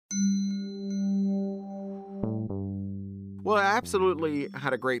Well, I absolutely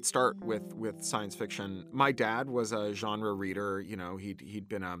had a great start with science fiction. My dad was a genre reader. He'd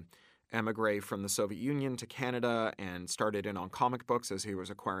been a emigre from the Soviet Union to Canada and started in on comic books as he was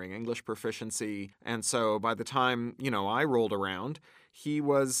acquiring English proficiency. And so by the time, I rolled around, he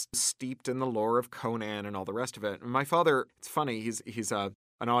was steeped in the lore of Conan and all the rest of it. And my father, it's funny, he's an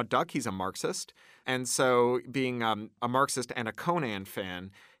odd duck. He's a Marxist. And so being a Marxist and a Conan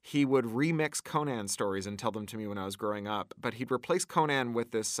fan, he would remix Conan stories and tell them to me when I was growing up. But he'd replace Conan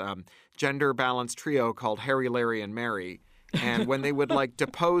with this gender-balanced trio called Harry, Larry, and Mary. And when they would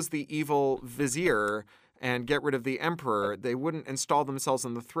depose the evil vizier and get rid of the emperor, they wouldn't install themselves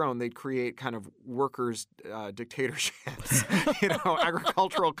on the throne. They'd create kind of workers' dictatorships,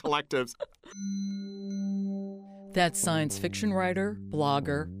 agricultural collectives. That's science fiction writer,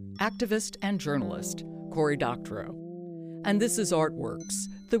 blogger, activist, and journalist, Cory Doctorow. And this is Artworks,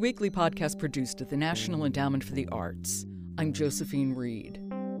 the weekly podcast produced at the National Endowment for the Arts. I'm Josephine Reed.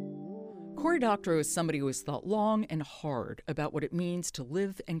 Cory Doctorow is somebody who has thought long and hard about what it means to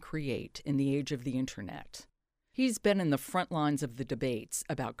live and create in the age of the internet. He's been in the front lines of the debates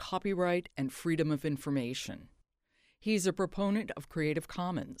about copyright and freedom of information. He's a proponent of Creative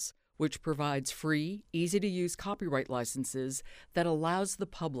Commons, which provides free, easy-to-use copyright licenses that allows the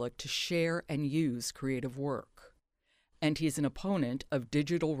public to share and use creative work. And he's an opponent of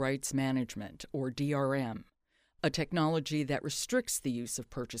digital rights management, or DRM, a technology that restricts the use of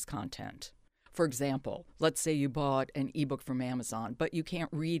purchased content. For example, let's say you bought an ebook from Amazon, but you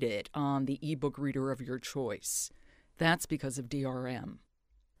can't read it on the ebook reader of your choice. That's because of DRM.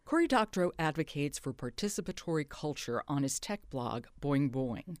 Cory Doctorow advocates for participatory culture on his tech blog, Boing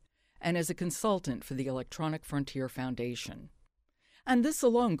Boing, and as a consultant for the Electronic Frontier Foundation. And this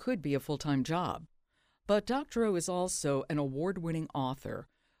alone could be a full-time job. But Doctorow is also an award-winning author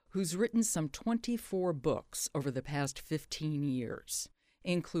who's written some 24 books over the past 15 years,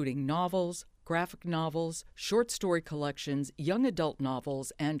 including novels, graphic novels, short story collections, young adult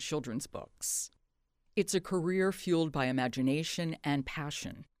novels, and children's books. It's a career fueled by imagination and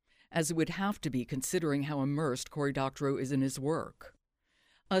passion, as it would have to be considering how immersed Cory Doctorow is in his work.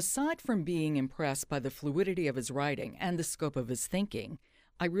 Aside from being impressed by the fluidity of his writing and the scope of his thinking,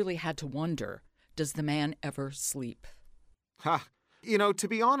 I really had to wonder, does the man ever sleep? To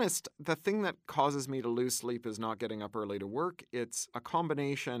be honest, the thing that causes me to lose sleep is not getting up early to work. It's a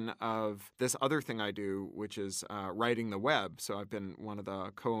combination of this other thing I do, which is writing the web. So I've been one of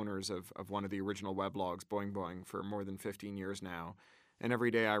the co-owners of one of the original weblogs, Boing Boing, for more than 15 years now. And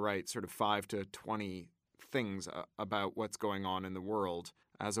every day I write sort of 5 to 20 things about what's going on in the world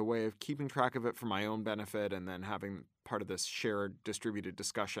as a way of keeping track of it for my own benefit and then having part of this shared distributed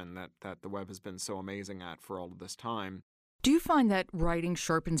discussion that the web has been so amazing at for all of this time. Do you find that writing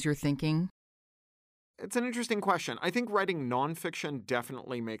sharpens your thinking? It's an interesting question. I think writing nonfiction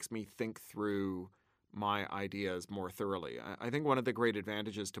definitely makes me think through my ideas more thoroughly. I think one of the great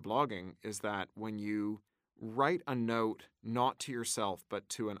advantages to blogging is that when you write a note not to yourself but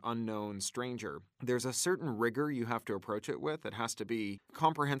to an unknown stranger, there's a certain rigor you have to approach it with. It has to be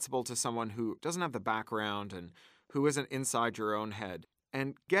comprehensible to someone who doesn't have the background and who isn't inside your own head.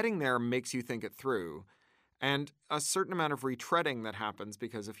 And getting there makes you think it through. And a certain amount of retreading that happens,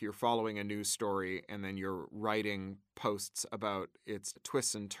 because if you're following a news story and then you're writing posts about its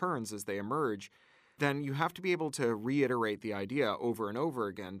twists and turns as they emerge, then you have to be able to reiterate the idea over and over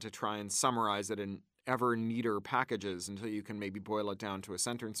again to try and summarize it in ever neater packages until you can maybe boil it down to a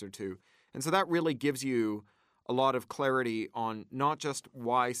sentence or two. And so that really gives you a lot of clarity on not just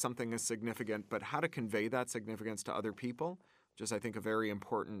why something is significant, but how to convey that significance to other people, which is, I think, a very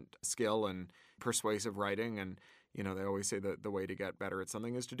important skill in persuasive writing. And, they always say that the way to get better at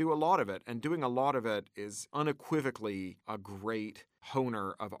something is to do a lot of it. And doing a lot of it is unequivocally a great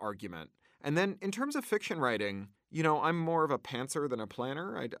honer of argument. And then in terms of fiction writing, I'm more of a pantser than a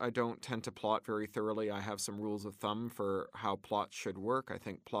planner. I don't tend to plot very thoroughly. I have some rules of thumb for how plots should work. I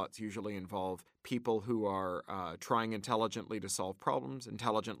think plots usually involve people who are trying intelligently to solve problems,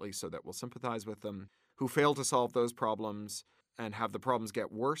 intelligently so that we'll sympathize with them, who fail to solve those problems and have the problems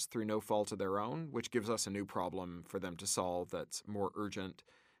get worse through no fault of their own, which gives us a new problem for them to solve that's more urgent.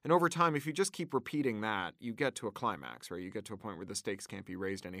 And over time, if you just keep repeating that, you get to a climax, right? You get to a point where the stakes can't be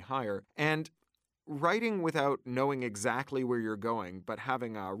raised any higher. And writing without knowing exactly where you're going, but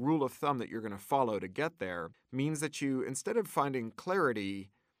having a rule of thumb that you're going to follow to get there, means that you, instead of finding clarity,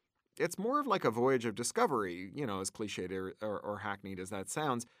 it's more of like a voyage of discovery, as cliched or hackneyed as that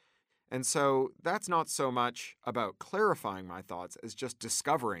sounds. And so that's not so much about clarifying my thoughts as just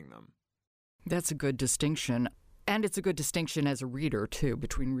discovering them. That's a good distinction. And it's a good distinction as a reader, too,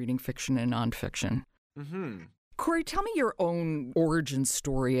 between reading fiction and nonfiction. Mm-hmm. Cory, tell me your own origin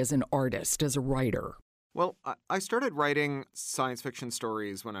story as an artist, as a writer. Well, I started writing science fiction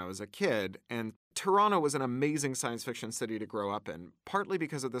stories when I was a kid, and Toronto was an amazing science fiction city to grow up in, partly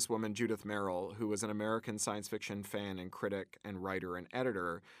because of this woman, Judith Merrill, who was an American science fiction fan and critic and writer and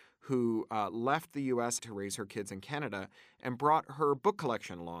editor who left the U.S. to raise her kids in Canada and brought her book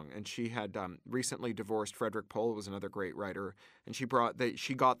collection along. And she had recently divorced Frederick Pohl, who was another great writer, and she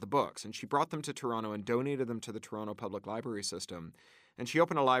got the books, and she brought them to Toronto and donated them to the Toronto Public Library System. And she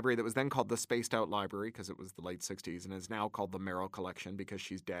opened a library that was then called the Spaced Out Library because it was the late 60s and is now called the Merrill Collection because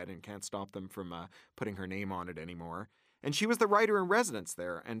she's dead and can't stop them from putting her name on it anymore. And she was the writer in residence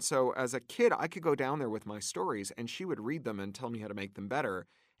there. And so as a kid, I could go down there with my stories and she would read them and tell me how to make them better.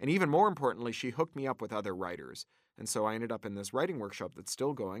 And even more importantly, she hooked me up with other writers. And so I ended up in this writing workshop that's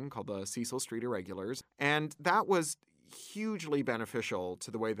still going called the Cecil Street Irregulars. And that was hugely beneficial to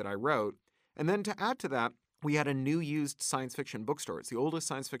the way that I wrote. And then to add to that, we had a new used science fiction bookstore. It's the oldest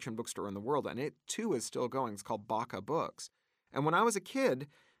science fiction bookstore in the world, and it too is still going. It's called Baca Books. And when I was a kid,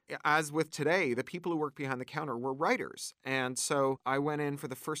 as with today, the people who worked behind the counter were writers. And so I went in for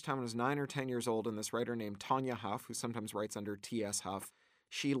the first time when I was 9 or 10 years old, and this writer named Tanya Huff, who sometimes writes under T.S. Huff,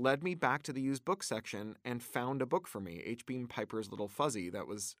 she led me back to the used book section and found a book for me, H. Beam Piper's Little Fuzzy, that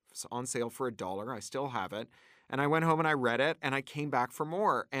was on sale for $1. I still have it. And I went home and I read it and I came back for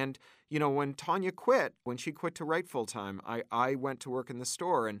more. And, you know, when Tanya quit, when she quit to write full time, I went to work in the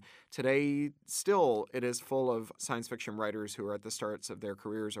store. And today, still, it is full of science fiction writers who are at the starts of their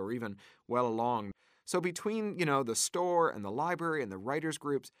careers or even well along. So between, you know, the store and the library and the writers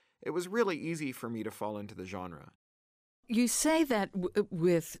groups, it was really easy for me to fall into the genre. You say that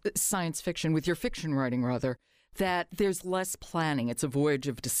with science fiction, with your fiction writing rather, that there's less planning. It's a voyage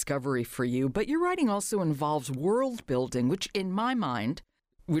of discovery for you. But your writing also involves world building, which in my mind,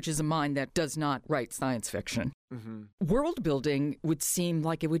 which is a mind that does not write science fiction, world building would seem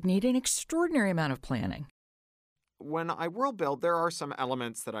like it would need an extraordinary amount of planning. When I world build, there are some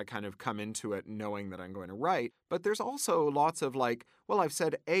elements that I kind of come into it knowing that I'm going to write. But there's also lots of like, well, I've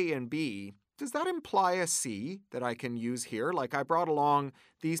said A and B. Does that imply a C that I can use here? Like I brought along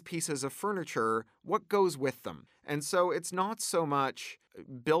these pieces of furniture, what goes with them? And so it's not so much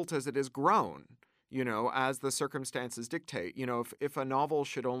built as it is grown, you know, as the circumstances dictate. You know, if a novel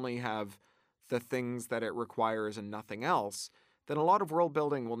should only have the things that it requires and nothing else, then a lot of world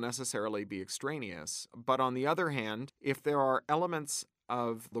building will necessarily be extraneous. But on the other hand, if there are elements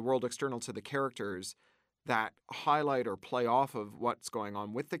of the world external to the characters that highlight or play off of what's going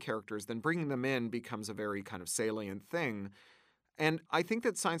on with the characters, then bringing them in becomes a very kind of salient thing. And I think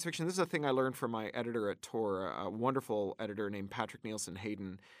that science fiction, this is a thing I learned from my editor at Tor, a wonderful editor named Patrick Nielsen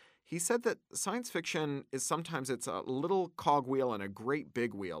Hayden. He said that science fiction is sometimes it's a little cogwheel and a great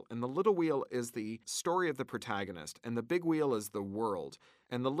big wheel. And the little wheel is the story of the protagonist, and the big wheel is the world.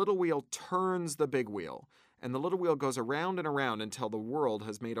 And the little wheel turns the big wheel. And the little wheel goes around and around until the world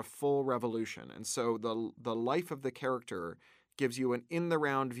has made a full revolution. And so the life of the character gives you an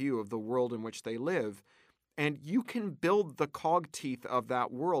in-the-round view of the world in which they live. And you can build the cog teeth of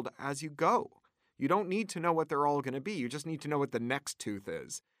that world as you go. You don't need to know what they're all going to be. You just need to know what the next tooth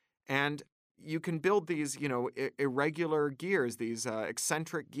is. And you can build these, you know, irregular gears, these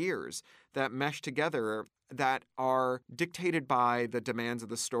eccentric gears that mesh together that are dictated by the demands of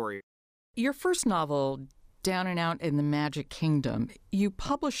the story. Your first novel, Down and Out in the Magic Kingdom, you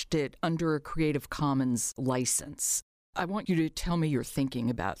published it under a Creative Commons license. I want you to tell me your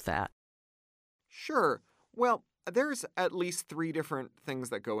thinking about that. Sure. Well, there's at least 3 different things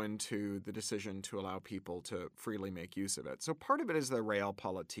that go into the decision to allow people to freely make use of it. So part of it is the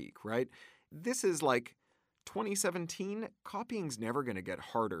realpolitik, right? This is like 2017, copying's never going to get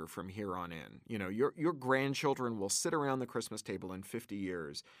harder from here on in. You know, your grandchildren will sit around the Christmas table in 50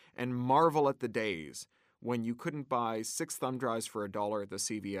 years and marvel at the days when you couldn't buy 6 thumb drives for $1 at the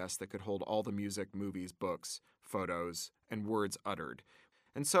CVS that could hold all the music, movies, books, photos, and words uttered.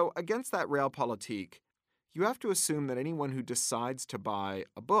 And so against that realpolitik, you have to assume that anyone who decides to buy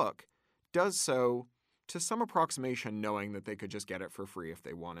a book does so to some approximation knowing that they could just get it for free if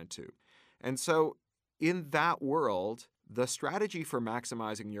they wanted to. And so in that world, the strategy for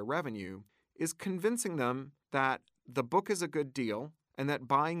maximizing your revenue is convincing them that the book is a good deal and that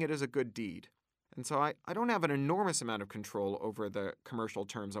buying it is a good deed. And so I don't have an enormous amount of control over the commercial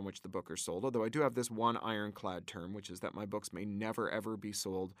terms on which the book are sold, although I do have this one ironclad term, which is that my books may never, ever be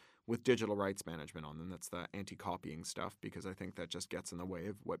sold with digital rights management on them. That's the anti-copying stuff, because I think that just gets in the way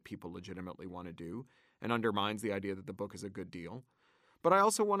of what people legitimately want to do and undermines the idea that the book is a good deal. But I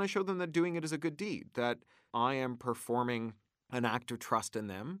also want to show them that doing it is a good deed, that I am performing an act of trust in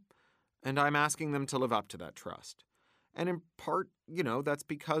them, And I'm asking them to live up to that trust. And in part, that's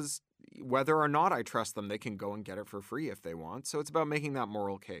because whether or not I trust them, they can go and get it for free if they want. So it's about making that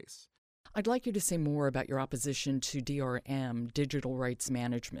moral case. I'd like you to say more about your opposition to DRM, digital rights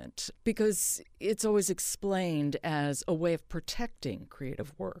management, because it's always explained as a way of protecting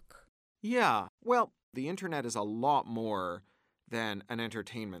creative work. Yeah, well, the internet is a lot more than an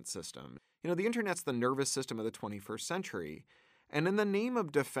entertainment system. The internet's the nervous system of the 21st century. And in the name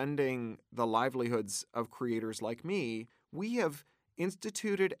of defending the livelihoods of creators like me, we have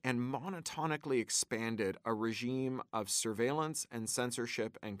instituted and monotonically expanded a regime of surveillance and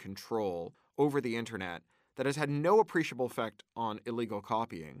censorship and control over the internet that has had no appreciable effect on illegal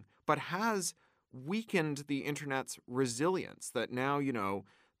copying, but has weakened the internet's resilience. That now,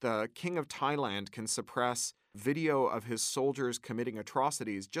 the king of Thailand can suppress video of his soldiers committing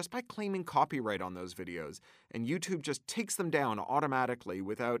atrocities just by claiming copyright on those videos. And YouTube just takes them down automatically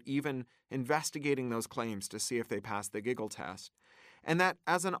without even investigating those claims to see if they pass the giggle test. And that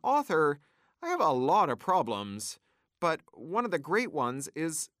as an author, I have a lot of problems, but one of the great ones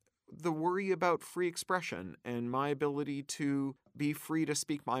is the worry about free expression and my ability to be free to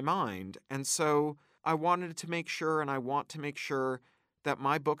speak my mind. And so I wanted to make sure, and I want to make sure, that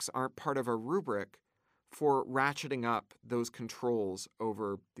my books aren't part of a rubric for ratcheting up those controls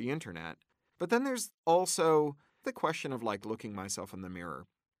over the internet. But then there's also the question of looking myself in the mirror,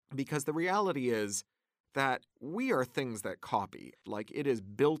 because the reality is that we are things that copy. It is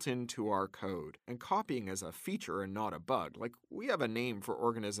built into our code, and copying is a feature and not a bug. We have a name for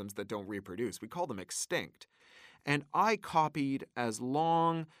organisms that don't reproduce. We call them extinct. And I copied as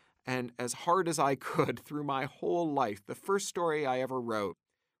long and as hard as I could through my whole life. The first story I ever wrote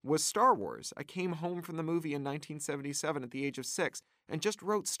was Star Wars. I came home from the movie in 1977 at the age of 6 and just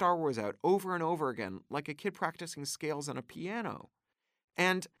wrote Star Wars out over and over again, like a kid practicing scales on a piano.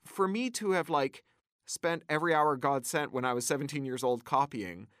 And for me to have spent every hour God sent when I was 17 years old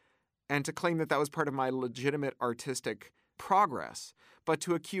copying, and to claim that that was part of my legitimate artistic progress, but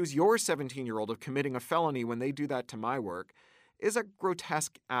to accuse your 17-year-old of committing a felony when they do that to my work, is a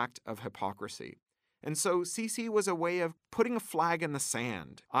grotesque act of hypocrisy. And so CC was a way of putting a flag in the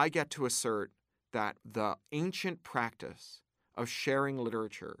sand. I get to assert that the ancient practice of sharing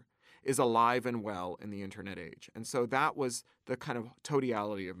literature is alive and well in the internet age. And so that was the kind of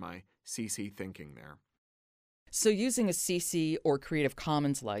totality of my CC thinking there. So using a CC or Creative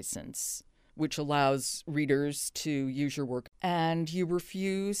Commons license, which allows readers to use your work, and you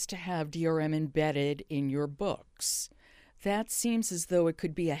refuse to have DRM embedded in your books, that seems as though it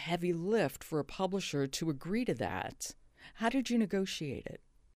could be a heavy lift for a publisher to agree to that. How did you negotiate it?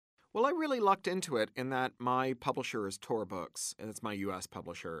 Well, I really lucked into it in that my publisher is Tor Books, and it's my U.S.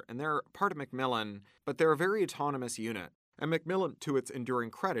 publisher, and they're part of Macmillan, but they're a very autonomous unit. And Macmillan, to its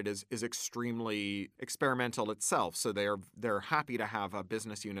enduring credit, is extremely experimental itself, so they're happy to have a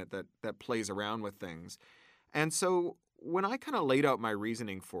business unit that plays around with things. And so when I kind of laid out my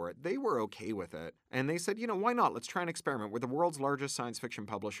reasoning for it, they were okay with it. And they said, why not? Let's try an experiment. We're the world's largest science fiction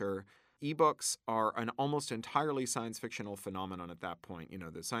publisher. Ebooks are an almost entirely science fictional phenomenon at that point.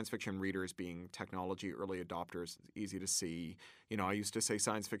 The science fiction readers being technology early adopters, easy to see. I used to say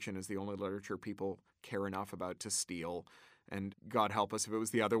science fiction is the only literature people care enough about to steal. And God help us if it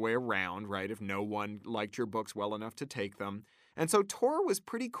was the other way around, right? If no one liked your books well enough to take them. And so Tor was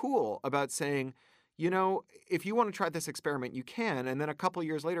pretty cool about saying, if you want to try this experiment, you can. And then a couple of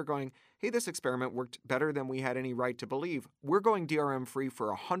years later going, hey, this experiment worked better than we had any right to believe. We're going DRM free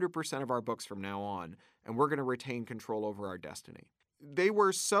for 100% of our books from now on, and we're going to retain control over our destiny. They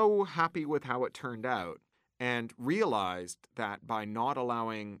were so happy with how it turned out and realized that by not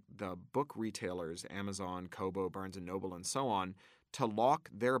allowing the book retailers, Amazon, Kobo, Barnes & Noble, and so on, to lock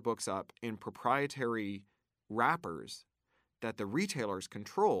their books up in proprietary wrappers that the retailers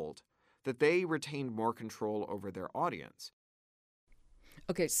controlled, that they retained more control over their audience.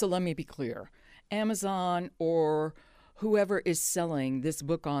 Okay, so let me be clear. Amazon or whoever is selling this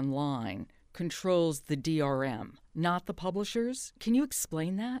book online controls the DRM, not the publishers. Can you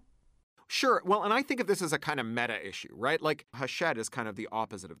explain that? Sure. Well, and I think of this as a kind of meta issue, right? Hachette is kind of the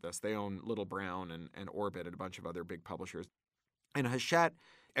opposite of this. They own Little Brown and Orbit and a bunch of other big publishers. And Hachette,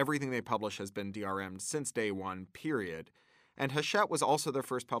 everything they publish has been DRM'd since day one, period. And Hachette was also the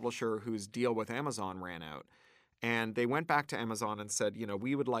first publisher whose deal with Amazon ran out. And they went back to Amazon and said,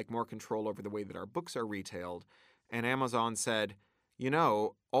 we would like more control over the way that our books are retailed. And Amazon said,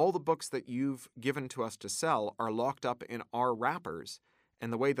 all the books that you've given to us to sell are locked up in our wrappers.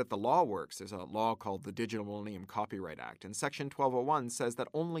 And the way that the law works is a law called the Digital Millennium Copyright Act. And Section 1201 says that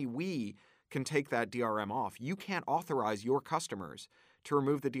only we can take that DRM off. You can't authorize your customers to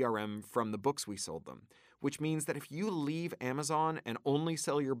remove the DRM from the books we sold them, which means that if you leave Amazon and only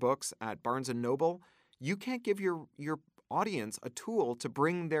sell your books at Barnes & Noble, you can't give your audience a tool to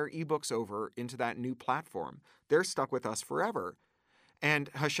bring their ebooks over into that new platform. They're stuck with us forever. And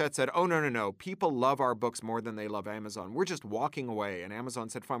Hachette said, oh, no. People love our books more than they love Amazon. We're just walking away. And Amazon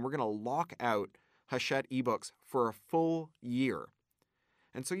said, fine, we're going to lock out Hachette ebooks for a full year.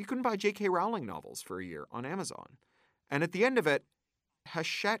 And so you couldn't buy J.K. Rowling novels for a year on Amazon. And at the end of it,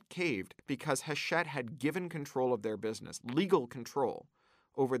 Hachette caved because Hachette had given control of their business, legal control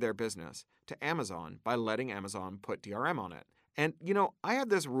over their business, to Amazon by letting Amazon put DRM on it. And, I have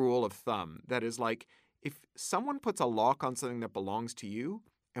this rule of thumb that is like, if someone puts a lock on something that belongs to you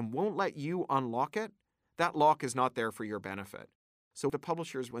and won't let you unlock it, that lock is not there for your benefit. So the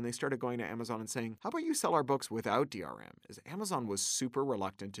publishers, when they started going to Amazon and saying, how about you sell our books without DRM? Is Amazon was super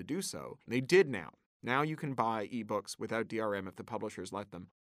reluctant to do so. They did now. Now you can buy ebooks without DRM if the publishers let them.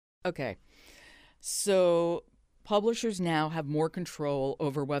 Okay. So publishers now have more control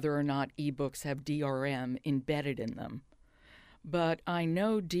over whether or not ebooks have DRM embedded in them. But I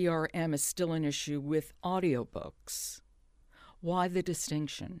know DRM is still an issue with audiobooks. Why the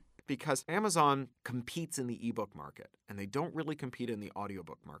distinction? Because Amazon competes in the ebook market, and they don't really compete in the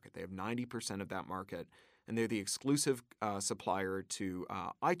audiobook market. They have 90% of that market, and they're the exclusive supplier to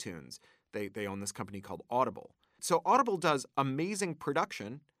iTunes. They own this company called Audible. So Audible does amazing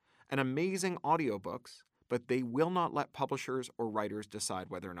production and amazing audiobooks, but they will not let publishers or writers decide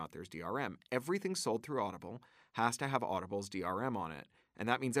whether or not there's DRM. Everything sold through Audible has to have Audible's DRM on it. And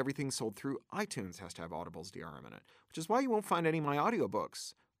that means everything sold through iTunes has to have Audible's DRM in it, which is why you won't find any of my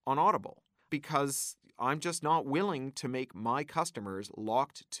audiobooks on Audible, because I'm just not willing to make my customers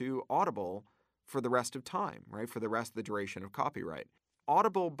locked to Audible for the rest of time, right? For the rest of the duration of copyright.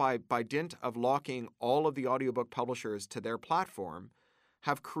 Audible, by dint of locking all of the audiobook publishers to their platform,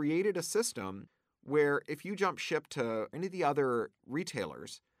 have created a system where if you jump ship to any of the other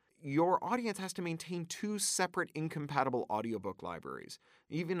retailers, your audience has to maintain two separate incompatible audiobook libraries,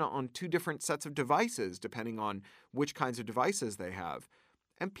 even on two different sets of devices, depending on which kinds of devices they have.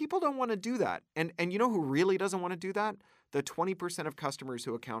 And people don't want to do that. And you know who really doesn't want to do that? The 20% of customers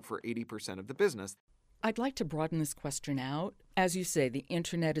who account for 80% of the business. I'd like to broaden this question out. As you say, the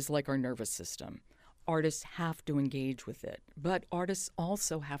internet is like our nervous system. Artists have to engage with it, but artists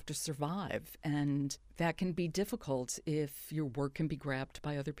also have to survive, and that can be difficult if your work can be grabbed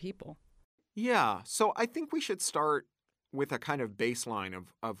by other people. Yeah, so I think we should start with a kind of baseline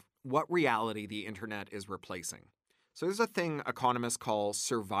of what reality the internet is replacing. So there's a thing economists call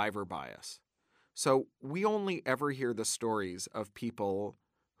survivor bias. So we only ever hear the stories of people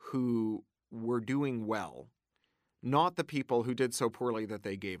who were doing well, not the people who did so poorly that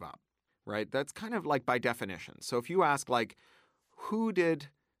they gave up, right? That's kind of like by definition. So if you ask, like, who did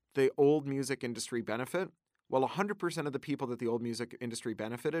the old music industry benefit? Well, 100% of the people that the old music industry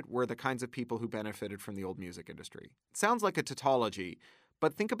benefited were the kinds of people who benefited from the old music industry. It sounds like a tautology,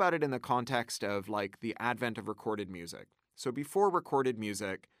 but think about it in the context of like the advent of recorded music. So before recorded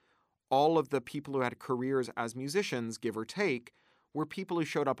music, all of the people who had careers as musicians, give or take, were people who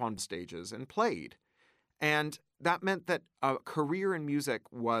showed up on stages and played. And that meant that a career in music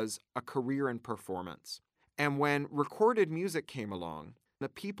was a career in performance. And when recorded music came along, the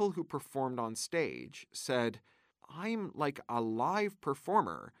people who performed on stage said, I'm like a live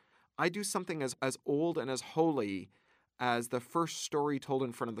performer. I do something as old and as holy as the first story told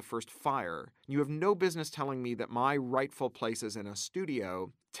in front of the first fire. You have no business telling me that my rightful place is in a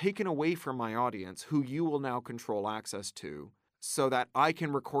studio, taken away from my audience, who you will now control access to, so that I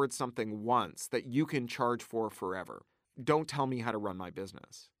can record something once that you can charge for forever. Don't tell me how to run my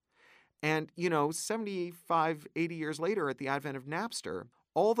business. And, 75, 80 years later at the advent of Napster,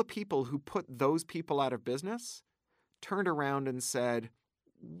 all the people who put those people out of business turned around and said,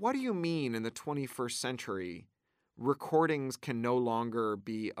 what do you mean in the 21st century recordings can no longer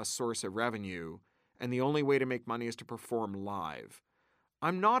be a source of revenue and the only way to make money is to perform live?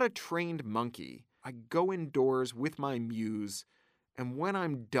 I'm not a trained monkey. I go indoors with my muse, and when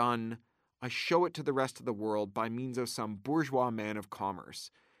I'm done, I show it to the rest of the world by means of some bourgeois man of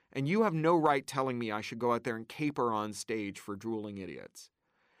commerce. And you have no right telling me I should go out there and caper on stage for drooling idiots.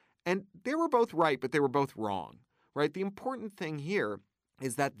 And they were both right, but they were both wrong, right? The important thing here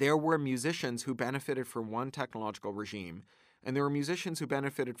is that there were musicians who benefited from one technological regime, and there were musicians who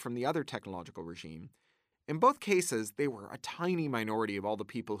benefited from the other technological regime. In both cases, they were a tiny minority of all the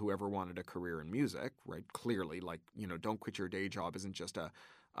people who ever wanted a career in music, right? Clearly, like, don't quit your day job isn't just a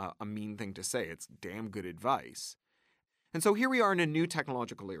mean thing to say. It's damn good advice. And so here we are in a new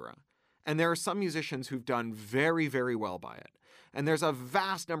technological era. And there are some musicians who've done very, very well by it. And there's a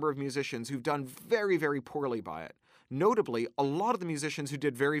vast number of musicians who've done very, very poorly by it. Notably, a lot of the musicians who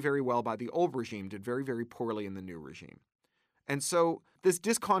did very, very well by the old regime did very, very poorly in the new regime. And so this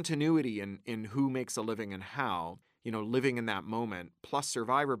discontinuity in who makes a living and how, living in that moment, plus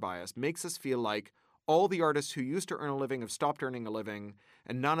survivor bias, makes us feel like all the artists who used to earn a living have stopped earning a living,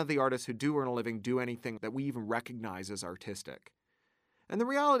 and none of the artists who do earn a living do anything that we even recognize as artistic. And the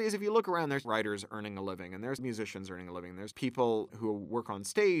reality is, if you look around, there's writers earning a living, and there's musicians earning a living, there's people who work on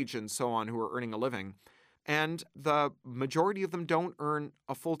stage and so on who are earning a living. And the majority of them don't earn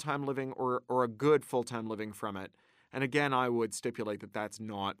a full-time living or a good full-time living from it. And again, I would stipulate that that's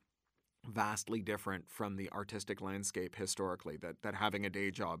not vastly different from the artistic landscape historically, that having a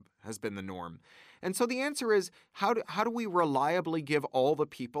day job has been the norm. And so the answer is, how do we reliably give all the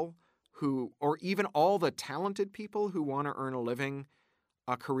people who, or even all the talented people who want to earn a living,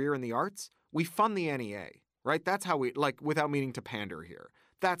 a career in the arts? We fund the NEA, right? That's how we, without meaning to pander here,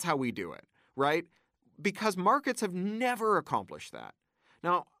 that's how we do it, right? Because markets have never accomplished that.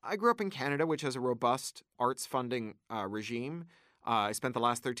 Now, I grew up in Canada, which has a robust arts funding regime. I spent the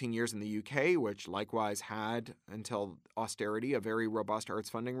last 13 years in the UK, which likewise had, until austerity, a very robust arts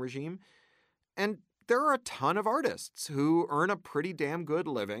funding regime. And there are a ton of artists who earn a pretty damn good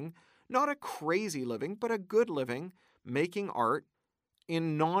living, not a crazy living, but a good living, making art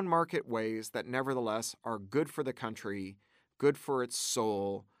in non-market ways that nevertheless are good for the country, good for its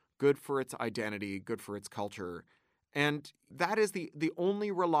soul, good for its identity, good for its culture. And that is the only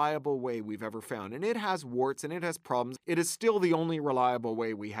reliable way we've ever found. And it has warts and it has problems. It is still the only reliable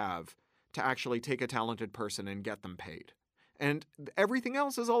way we have to actually take a talented person and get them paid. And everything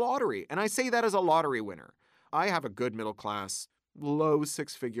else is a lottery. And I say that as a lottery winner. I have a good middle class, low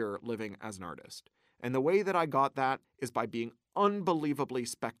six-figure living as an artist. And the way that I got that is by being unbelievably,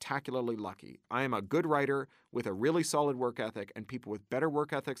 spectacularly lucky. I am a good writer with a really solid work ethic, and people with better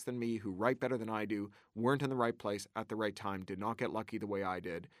work ethics than me who write better than I do weren't in the right place at the right time, did not get lucky the way I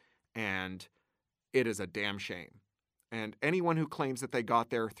did, and it is a damn shame. And anyone who claims that they got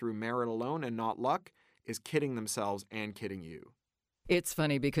there through merit alone and not luck is kidding themselves and kidding you. It's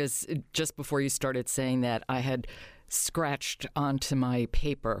funny because just before you started saying that, I had scratched onto my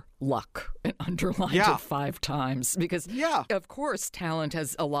paper luck and underlined it 5 times because, of course, talent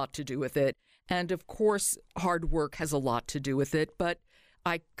has a lot to do with it. And of course, hard work has a lot to do with it. But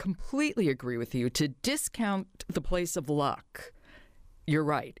I completely agree with you. To discount the place of luck, you're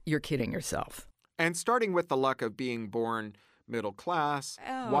right. You're kidding yourself. And starting with the luck of being born middle class,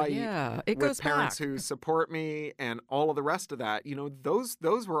 white, it with goes parents back. who support me and all of the rest of that,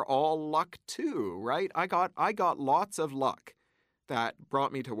 those were all luck too, right? I got lots of luck that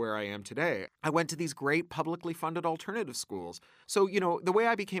brought me to where I am today. I went to these great publicly funded alternative schools. So, the way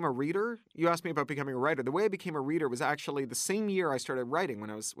I became a reader, you asked me about becoming a writer. The way I became a reader was actually the same year I started writing when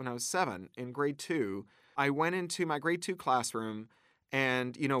I was 7 in grade 2. I went into my grade 2 classroom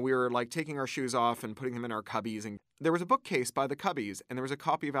and, we were taking our shoes off and putting them in our cubbies. And there was a bookcase by the cubbies and there was a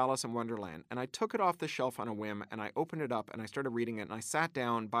copy of Alice in Wonderland. And I took it off the shelf on a whim and I opened it up and I started reading it and I sat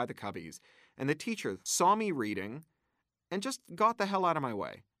down by the cubbies. And the teacher saw me reading and just got the hell out of my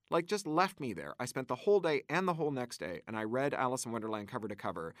way. Just left me there. I spent the whole day and the whole next day and I read Alice in Wonderland cover to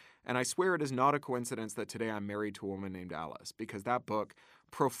cover. And I swear it is not a coincidence that today I'm married to a woman named Alice because that book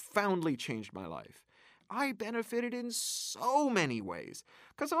profoundly changed my life. I benefited in so many ways.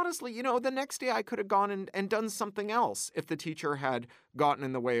 Because honestly, the next day I could have gone and done something else if the teacher had gotten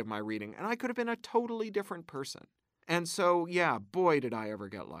in the way of my reading. And I could have been a totally different person. And so, boy, did I ever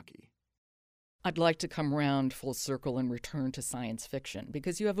get lucky. I'd like to come round full circle and return to science fiction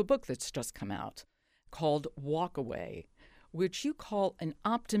because you have a book that's just come out called Walk Away, which you call an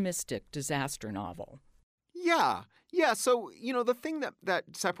optimistic disaster novel. Yeah. So, the thing that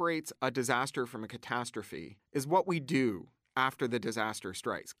separates a disaster from a catastrophe is what we do after the disaster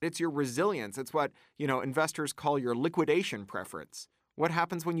strikes. It's your resilience. It's what, investors call your liquidation preference. What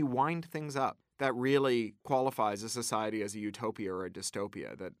happens when you wind things up that really qualifies a society as a utopia or a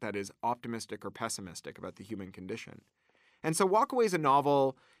dystopia that is optimistic or pessimistic about the human condition. And so Walkaway is a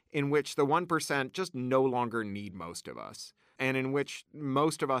novel in which the 1% just no longer need most of us, and in which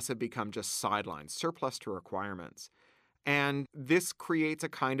most of us have become just sidelines, surplus to requirements. And this creates a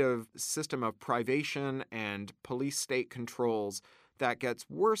kind of system of privation and police state controls that gets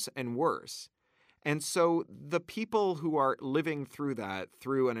worse and worse. And so the people who are living through that,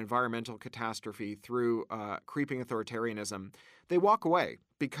 through an environmental catastrophe, through creeping authoritarianism, they walk away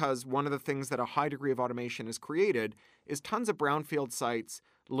because one of the things that a high degree of automation has created is tons of brownfield sites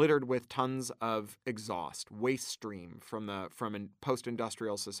littered with tons of exhaust, waste stream from a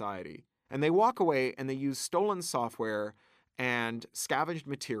post-industrial society. And they walk away and they use stolen software and scavenged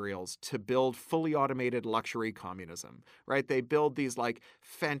materials to build fully automated luxury communism, right? They build these like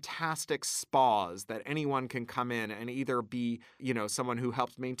fantastic spas that anyone can come in and either be, someone who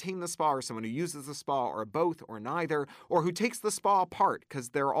helps maintain the spa or someone who uses the spa or both or neither, or who takes the spa apart because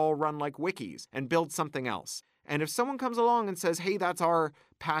they're all run like wikis and build something else. And if someone comes along and says, hey, that's our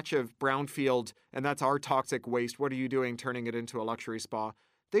patch of brownfield and that's our toxic waste, what are you doing turning it into a luxury spa?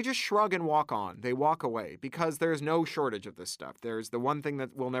 They just shrug and walk on. They walk away because there's no shortage of this stuff. There's the one thing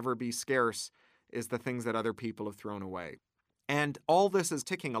that will never be scarce is the things that other people have thrown away. And all this is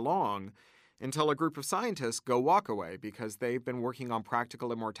ticking along until a group of scientists go walk away because they've been working on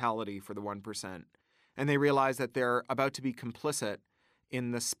practical immortality for the 1%. And they realize that they're about to be complicit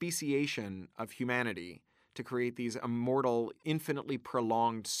in the speciation of humanity to create these immortal, infinitely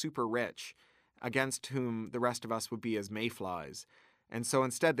prolonged super rich against whom the rest of us would be as mayflies. And so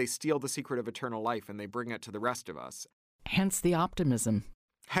instead, they steal the secret of eternal life and they bring it to the rest of us. Hence the optimism.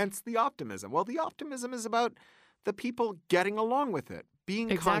 Hence the optimism. Well, the optimism is about the people getting along with it, being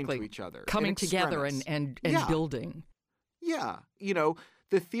kind to each other. Coming together and building. Yeah.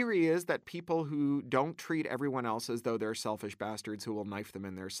 The theory is that people who don't treat everyone else as though they're selfish bastards who will knife them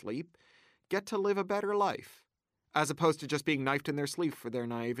in their sleep get to live a better life, as opposed to just being knifed in their sleep for their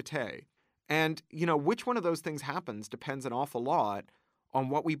naivete. And, which one of those things happens depends an awful lot on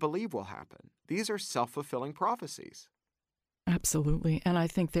what we believe will happen. These are self-fulfilling prophecies. Absolutely. And I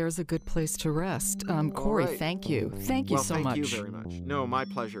think there's a good place to rest. Cory, right. Thank you. Thank you so much. Thank you very much. No, my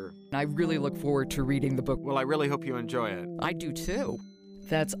pleasure. I really look forward to reading the book. Well, I really hope you enjoy it. I do too.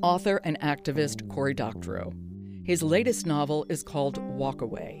 That's author and activist Cory Doctorow. His latest novel is called Walk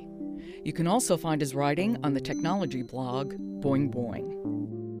Away. You can also find his writing on the technology blog Boing Boing.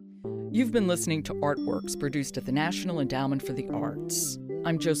 You've been listening to Artworks, produced at the National Endowment for the Arts.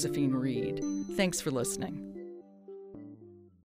 I'm Josephine Reed. Thanks for listening.